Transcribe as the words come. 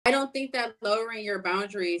don't think that lowering your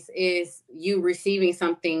boundaries is you receiving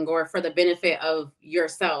something or for the benefit of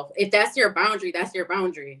yourself. If that's your boundary, that's your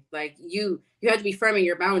boundary. Like you have to be firm in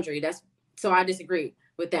your boundary. That's so I disagree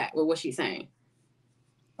with that, with what she's saying.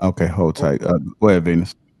 Okay, hold tight. Go ahead,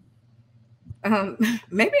 Venus.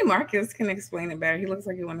 Maybe Marcus can explain it better. He looks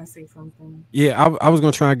like he want to say something. Yeah, I was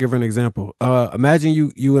gonna try and give her an example. Imagine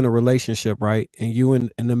you in a relationship, right? And you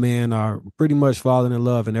and the man are pretty much falling in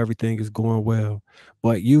love and everything is going well.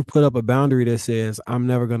 But you put up a boundary that says, I'm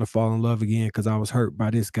never gonna fall in love again because I was hurt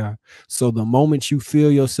by this guy. So the moment you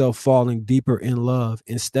feel yourself falling deeper in love,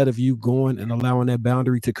 instead of you going and allowing that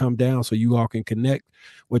boundary to come down so you all can connect,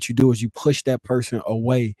 what you do is you push that person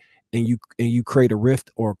away and you create a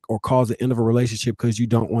rift or cause the end of a relationship because you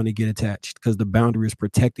don't want to get attached, because the boundary is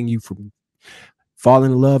protecting you from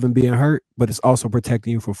falling in love and being hurt, but it's also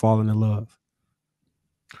protecting you from falling in love.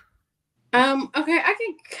 Okay, I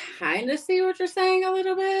can kind of see what you're saying a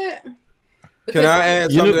little bit. Can I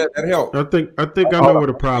add something that help? I think I know where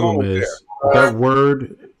the problem is. That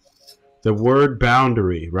word, the word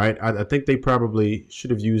boundary, right? I think they probably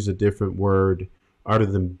should have used a different word other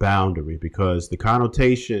than boundary, because the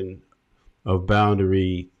connotation of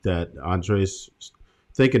boundary that Andrea's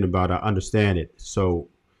thinking about, I understand it. So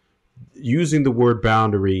using the word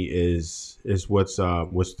boundary is what's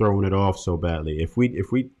throwing it off so badly. If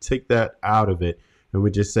we take that out of it and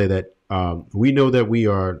we just say that we know that we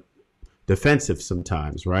are defensive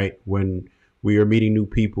sometimes, right? When we are meeting new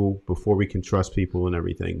people before we can trust people and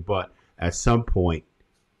everything, but at some point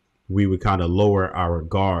we would kind of lower our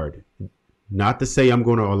guard. Not to say I'm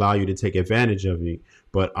going to allow you to take advantage of me,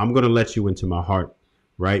 but I'm going to let you into my heart,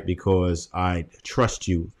 right? Because I trust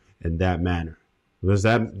you in that manner. Does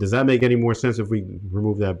that make any more sense if we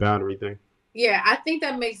remove that boundary thing? Yeah, I think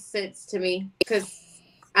that makes sense to me, because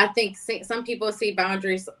I think some people see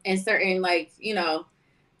boundaries in certain, like,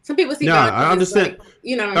 some people see boundaries. I understand.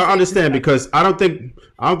 Like, I understand, because I don't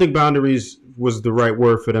think boundaries was the right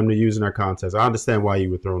word for them to use in our context. I understand why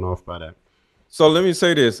you were thrown off by that. So let me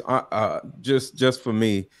say this, just for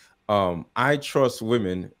me, I trust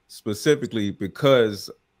women specifically because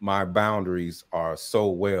my boundaries are so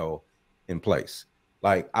well in place.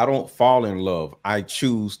 Like, I don't fall in love. I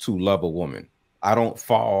choose to love a woman. I don't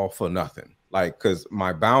fall for nothing, like, because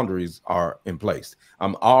my boundaries are in place.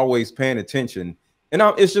 I'm always paying attention, and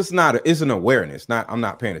it's just it's an awareness. I'm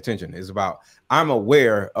not paying attention. It's about, I'm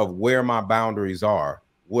aware of where my boundaries are.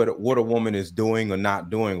 What a woman is doing or not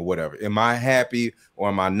doing or whatever. Am I happy or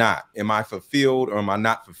am I not? Am I fulfilled or am I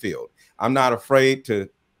not fulfilled? I'm not afraid to,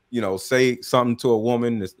 say something to a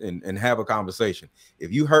woman and have a conversation.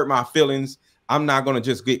 If you hurt my feelings, I'm not going to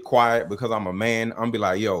just get quiet because I'm a man. I'm going to be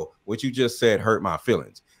like, yo, what you just said hurt my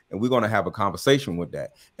feelings. And we're going to have a conversation with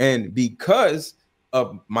that. And because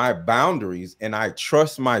of my boundaries, and I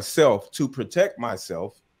trust myself to protect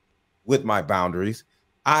myself with my boundaries,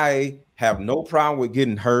 I have no problem with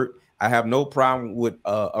getting hurt. I have no problem with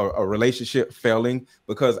a relationship failing,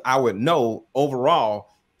 because I would know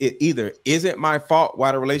overall it either isn't my fault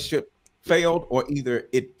why the relationship failed, or either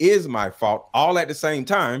it is my fault all at the same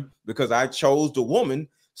time, because I chose the woman.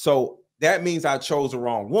 So that means I chose the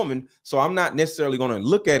wrong woman. So I'm not necessarily going to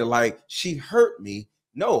look at it like she hurt me.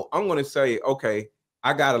 No, I'm going to say, okay,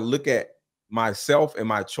 I got to look at myself and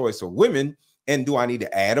my choice of women. And do I need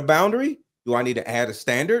to add a boundary? Do I need to add a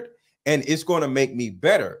standard? And it's going to make me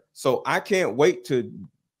better. So I can't wait to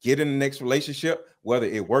get in the next relationship, whether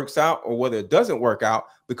it works out or whether it doesn't work out,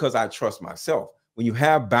 because I trust myself. When you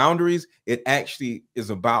have boundaries, it actually is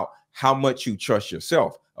about how much you trust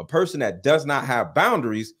yourself. A person that does not have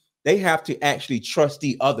boundaries, they have to actually trust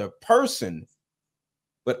the other person.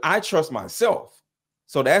 But I trust myself.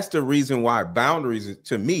 So that's the reason why boundaries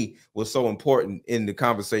to me was so important in the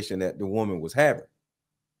conversation that the woman was having.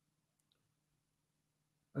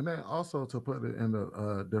 And then also, to put it in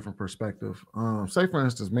a different perspective, say for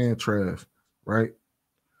instance, me and Trev, right?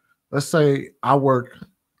 Let's say I work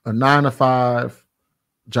a 9-to-5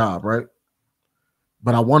 job, right?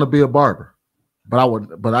 But I want to be a barber.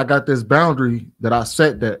 But I got this boundary that I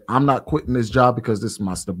set that I'm not quitting this job because this is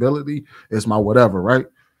my stability, it's my whatever, right?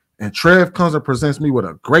 And Trev comes and presents me with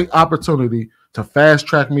a great opportunity to fast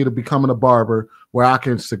track me to becoming a barber, where I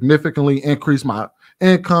can significantly increase my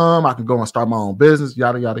income. I can go and start my own business,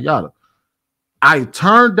 yada, yada, yada. I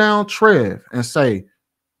turn down Trev and say,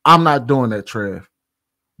 I'm not doing that, Trev,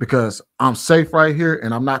 because I'm safe right here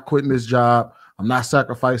and I'm not quitting this job. I'm not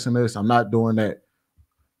sacrificing this. I'm not doing that.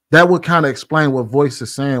 That would kind of explain what Voice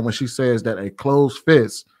is saying when she says that a closed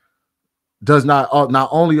fist does not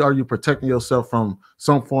only are you protecting yourself from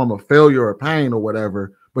some form of failure or pain or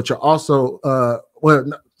whatever, but you're also,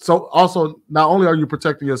 So also, not only are you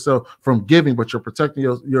protecting yourself from giving, but you're protecting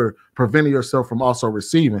you're preventing yourself from also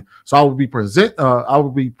receiving. So I would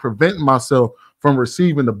be preventing myself from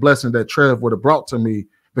receiving the blessing that Trev would have brought to me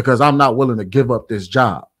because I'm not willing to give up this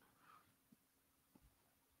job.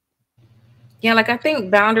 Yeah, like I think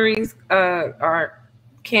boundaries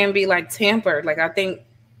can be like tempered. Like I think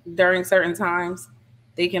during certain times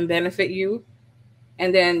they can benefit you,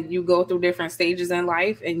 and then you go through different stages in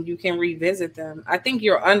life and you can revisit them. I think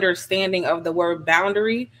your understanding of the word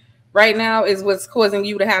boundary right now is what's causing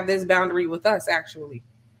you to have this boundary with us, actually.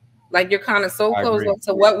 Like you're kind of so close up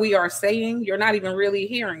to what we are saying, you're not even really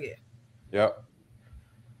hearing it. Yep.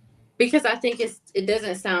 Because I think it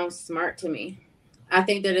doesn't sound smart to me. I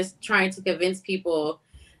think that it's trying to convince people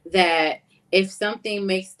that if something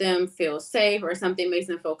makes them feel safe or something makes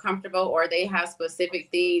them feel comfortable or they have specific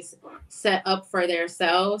things set up for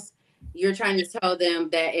themselves, you're trying to tell them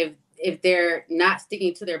that if they're not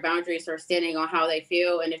sticking to their boundaries or standing on how they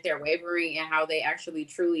feel, and if they're wavering in how they actually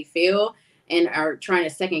truly feel and are trying to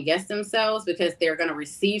second guess themselves because they're going to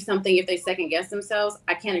receive something if they second guess themselves,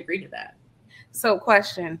 I can't agree to that. So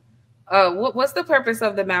question, what's the purpose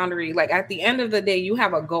of the boundary? Like at the end of the day, you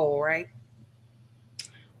have a goal, right?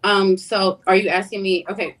 So are you asking me?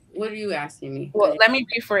 Okay, what are you asking me? Well, let me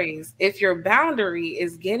rephrase. If your boundary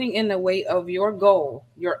is getting in the way of your goal,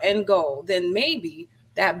 your end goal, then maybe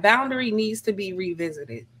that boundary needs to be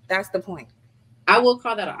revisited. That's the point. I will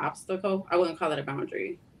call that an obstacle. I wouldn't call it a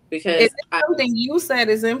boundary because if something you said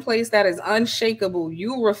is in place that is unshakable,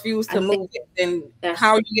 you refuse to move it, then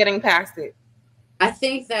how are you getting past it? I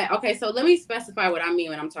think that, okay, so let me specify what I mean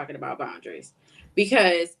when I'm talking about boundaries,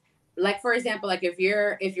 because like, for example, like if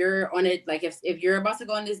you're on it, like if you're about to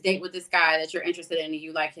go on this date with this guy that you're interested in and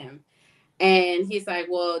you like him, and he's like,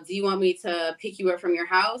 well, do you want me to pick you up from your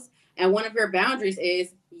house? And one of your boundaries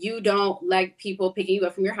is you don't like people picking you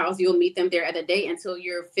up from your house. You'll meet them there at the date until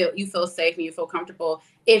you feel safe and you feel comfortable,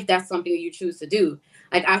 if that's something you choose to do.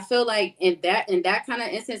 Like, I feel like in that kind of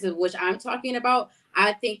instance of which I'm talking about,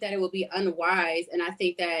 I think that it would be unwise. And I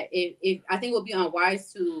think that I think it would be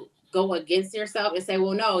unwise to go against yourself and say,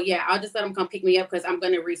 well, no, yeah, I'll just let him come pick me up because I'm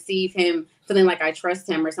going to receive him feeling like I trust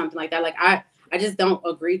him or something like that. Like, I just don't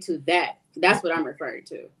agree to that. That's what I'm referring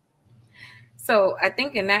to. So I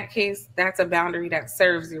think in that case, that's a boundary that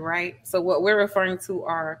serves you, right? So what we're referring to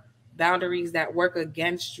are boundaries that work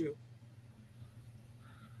against you.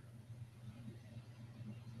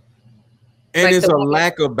 And like it's a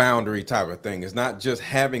lack of boundary type of thing. It's not just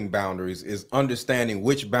having boundaries, it's understanding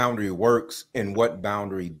which boundary works and what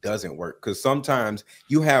boundary doesn't work. Because sometimes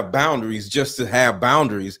you have boundaries just to have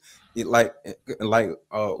boundaries. Like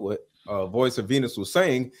what Voice of Venus was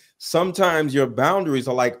saying, sometimes your boundaries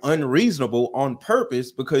are like unreasonable on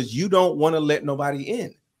purpose because you don't want to let nobody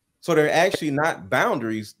in. So they're actually not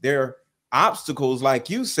boundaries. They're obstacles, like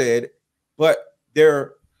you said, but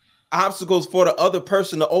they're obstacles for the other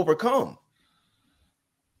person to overcome.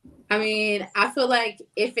 I mean, I feel like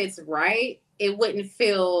if it's right, it wouldn't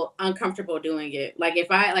feel uncomfortable doing it. Like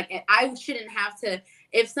I shouldn't have to,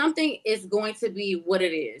 if something is going to be what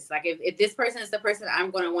it is, like if this person is the person I'm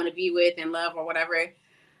going to want to be with and love or whatever,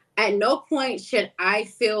 at no point should I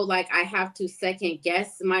feel like I have to second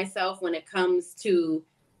guess myself when it comes to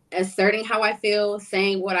asserting how I feel,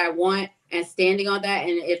 saying what I want, and standing on that.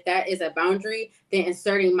 And if that is a boundary, then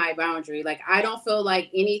inserting my boundary. Like, I don't feel like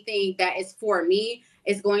anything that is for me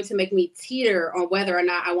is going to make me teeter on whether or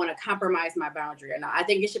not I want to compromise my boundary or not. I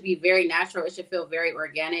think it should be very natural. It should feel very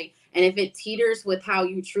organic. And if it teeters with how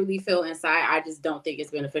you truly feel inside, I just don't think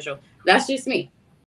it's beneficial. That's just me.